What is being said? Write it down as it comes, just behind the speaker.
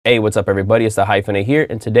Hey, what's up everybody? It's the Hyphenate here,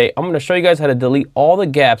 and today I'm going to show you guys how to delete all the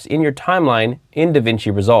gaps in your timeline in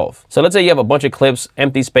DaVinci Resolve. So let's say you have a bunch of clips,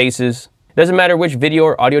 empty spaces. It doesn't matter which video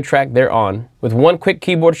or audio track they're on. With one quick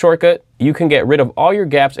keyboard shortcut, you can get rid of all your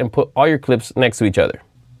gaps and put all your clips next to each other.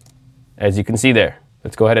 As you can see there.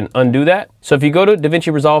 Let's go ahead and undo that. So if you go to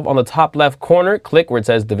DaVinci Resolve on the top left corner, click where it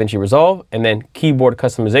says DaVinci Resolve and then keyboard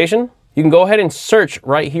customization. You can go ahead and search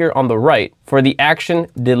right here on the right for the action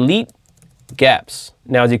delete gaps.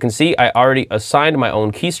 Now, as you can see, I already assigned my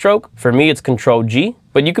own keystroke. For me, it's Control G,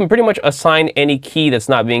 but you can pretty much assign any key that's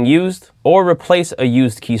not being used or replace a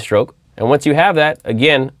used keystroke. And once you have that,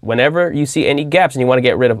 again, whenever you see any gaps and you want to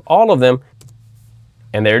get rid of all of them,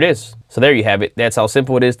 and there it is. So there you have it. That's how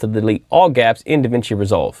simple it is to delete all gaps in DaVinci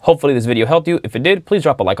Resolve. Hopefully this video helped you. If it did, please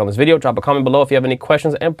drop a like on this video, drop a comment below if you have any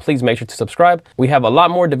questions, and please make sure to subscribe. We have a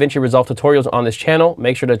lot more DaVinci Resolve tutorials on this channel.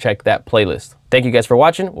 Make sure to check that playlist. Thank you guys for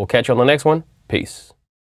watching. We'll catch you on the next one. Peace.